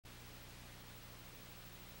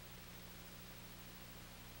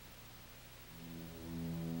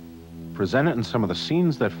Presented in some of the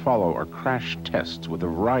scenes that follow are crash tests with a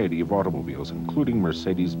variety of automobiles, including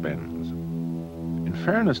Mercedes-Benz. In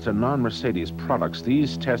fairness to non-Mercedes products,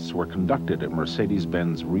 these tests were conducted at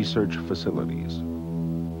Mercedes-Benz research facilities.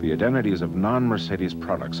 The identities of non-Mercedes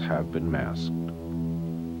products have been masked.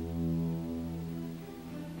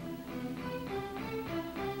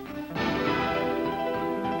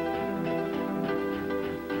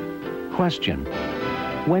 Question: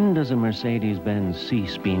 when does a Mercedes-Benz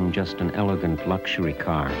cease being just an elegant luxury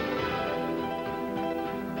car?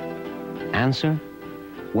 Answer: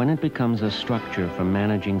 when it becomes a structure for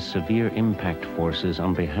managing severe impact forces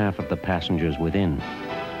on behalf of the passengers within.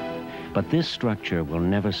 But this structure will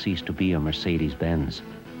never cease to be a Mercedes-Benz.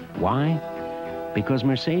 Why? Because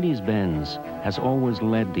Mercedes-Benz has always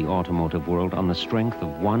led the automotive world on the strength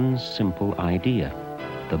of one simple idea: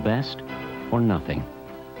 the best or nothing.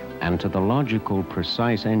 And to the logical,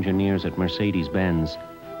 precise engineers at Mercedes-Benz,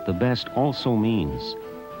 the best also means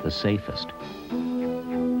the safest.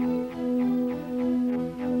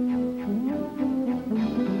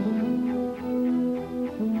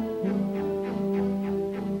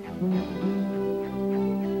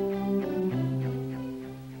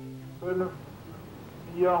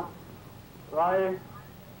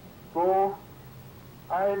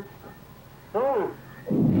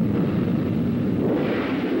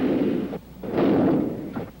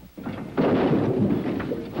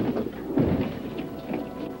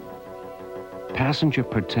 Passenger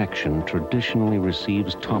protection traditionally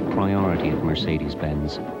receives top priority at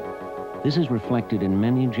Mercedes-Benz. This is reflected in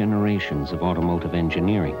many generations of automotive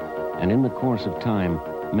engineering, and in the course of time,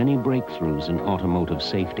 many breakthroughs in automotive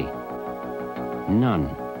safety.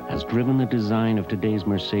 None has driven the design of today's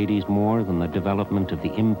Mercedes more than the development of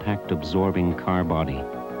the impact-absorbing car body.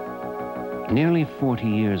 Nearly 40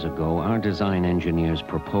 years ago, our design engineers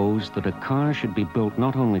proposed that a car should be built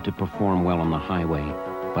not only to perform well on the highway,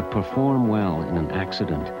 but perform well in an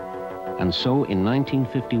accident. And so in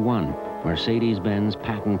 1951, Mercedes-Benz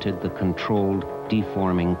patented the controlled,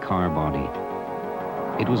 deforming car body.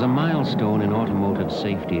 It was a milestone in automotive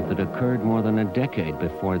safety that occurred more than a decade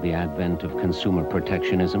before the advent of consumer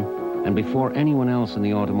protectionism and before anyone else in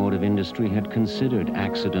the automotive industry had considered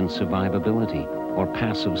accident survivability or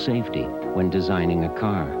passive safety when designing a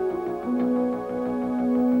car.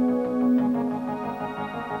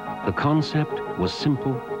 The concept was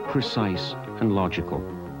simple, precise, and logical.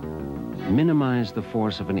 Minimize the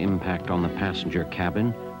force of an impact on the passenger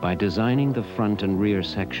cabin by designing the front and rear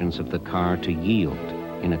sections of the car to yield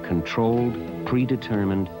in a controlled,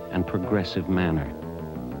 predetermined, and progressive manner.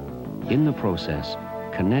 In the process,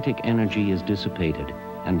 kinetic energy is dissipated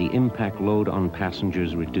and the impact load on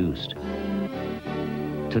passengers reduced.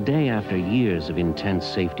 Today, after years of intense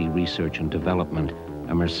safety research and development,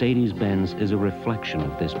 a Mercedes-Benz is a reflection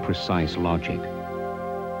of this precise logic.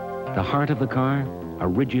 The heart of the car, a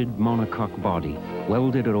rigid monocoque body,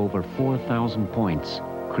 welded at over 4,000 points,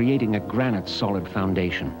 creating a granite solid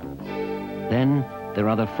foundation. Then, there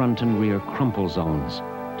are the front and rear crumple zones,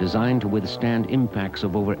 designed to withstand impacts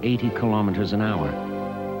of over 80 kilometers an hour.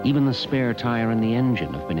 Even the spare tire and the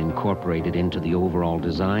engine have been incorporated into the overall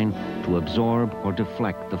design to absorb or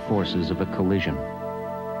deflect the forces of a collision.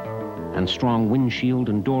 And strong windshield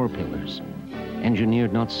and door pillars,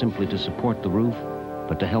 engineered not simply to support the roof,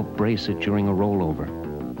 but to help brace it during a rollover.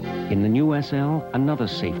 In the new SL, another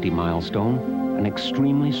safety milestone, an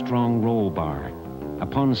extremely strong roll bar.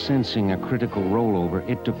 Upon sensing a critical rollover,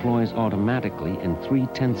 it deploys automatically in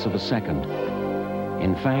 0.3 of a second.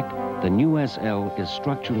 In fact, the new SL is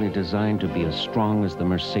structurally designed to be as strong as the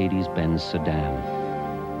Mercedes-Benz sedan.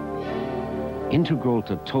 Integral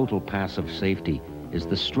to total passive safety is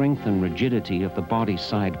the strength and rigidity of the body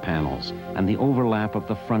side panels and the overlap of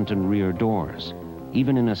the front and rear doors.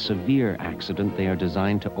 Even in a severe accident, they are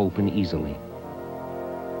designed to open easily.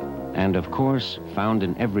 And of course, found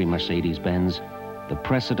in every Mercedes-Benz, the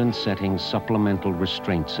precedent-setting supplemental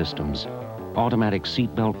restraint systems, automatic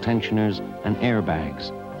seatbelt tensioners, and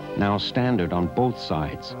airbags, now standard on both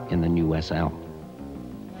sides in the new SL.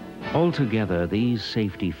 Altogether, these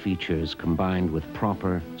safety features, combined with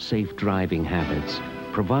proper, safe driving habits,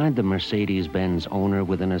 provide the Mercedes-Benz owner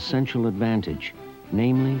with an essential advantage,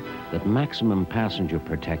 namely that maximum passenger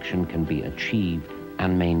protection can be achieved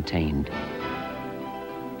and maintained.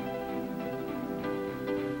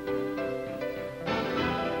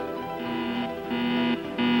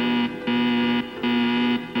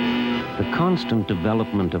 The constant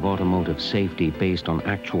development of automotive safety based on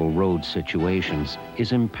actual road situations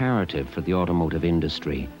is imperative for the automotive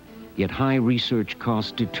industry. Yet high research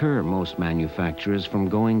costs deter most manufacturers from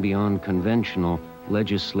going beyond conventional,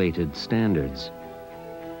 legislated standards.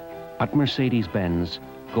 At Mercedes-Benz,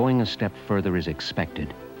 going a step further is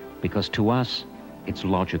expected, because to us, it's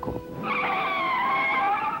logical.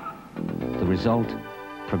 The result,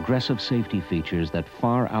 progressive safety features that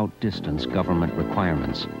far outdistance government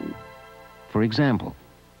requirements. For example,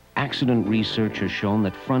 accident research has shown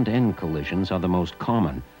that front-end collisions are the most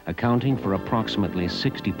common, accounting for approximately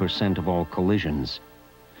 60% of all collisions.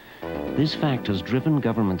 This fact has driven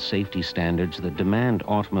government safety standards that demand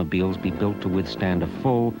automobiles be built to withstand a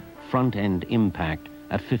full front-end impact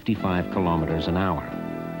at 55 kilometers an hour.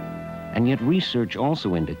 And yet research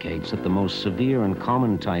also indicates that the most severe and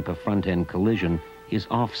common type of front-end collision is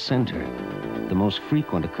off-center, the most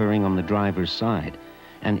frequent occurring on the driver's side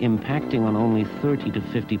and impacting on only 30 to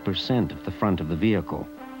 50% of the front of the vehicle.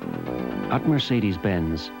 At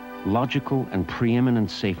Mercedes-Benz, logical and preeminent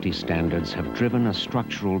safety standards have driven a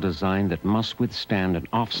structural design that must withstand an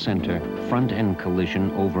off-center front-end collision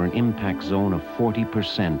over an impact zone of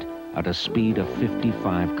 40% at a speed of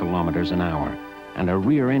 55 kilometers an hour, and a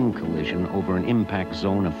rear-end collision over an impact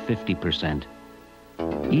zone of 50%.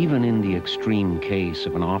 Even in the extreme case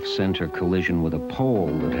of an off-center collision with a pole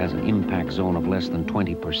that has an impact zone of less than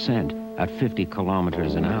 20% at 50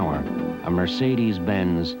 kilometers an hour, a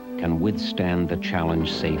Mercedes-Benz can withstand the challenge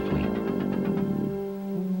safely.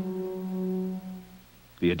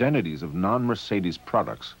 The identities of non-Mercedes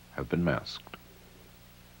products have been masked.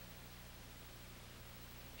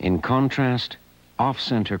 In contrast,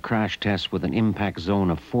 off-center crash tests with an impact zone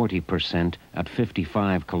of 40% at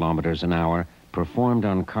 55 kilometers an hour performed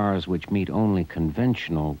on cars which meet only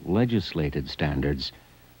conventional legislated standards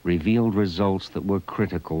revealed results that were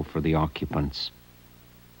critical for the occupants.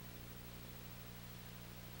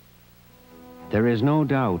 There is no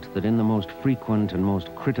doubt that in the most frequent and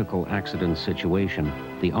most critical accident situation,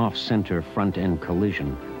 the off-center front-end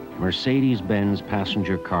collision, Mercedes-Benz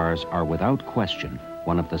passenger cars are without question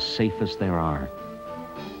one of the safest there are.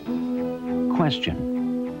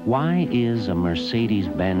 Question: why is a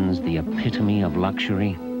Mercedes-Benz the epitome of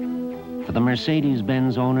luxury? For the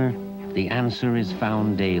Mercedes-Benz owner, the answer is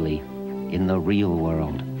found daily in the real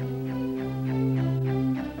world.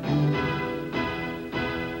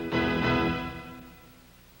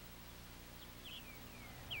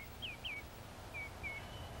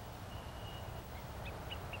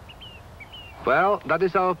 Well, that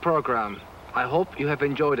is our program. I hope you have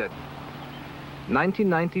enjoyed it.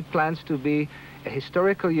 1990 plans to be a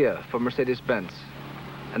historical year for Mercedes-Benz,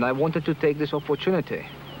 and I wanted to take this opportunity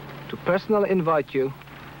to personally invite you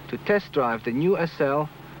to test drive the new SL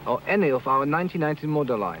or any of our 1990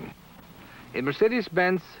 model line. A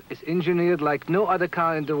Mercedes-Benz is engineered like no other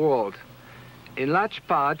car in the world, in large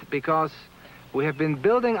part because we have been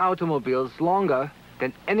building automobiles longer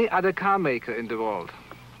than any other car maker in the world.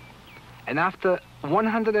 And after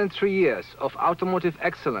 103 years of automotive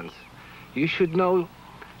excellence, you should know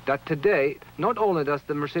that today, not only does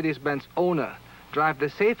the Mercedes-Benz owner drive the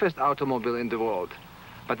safest automobile in the world,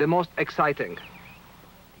 but the most exciting.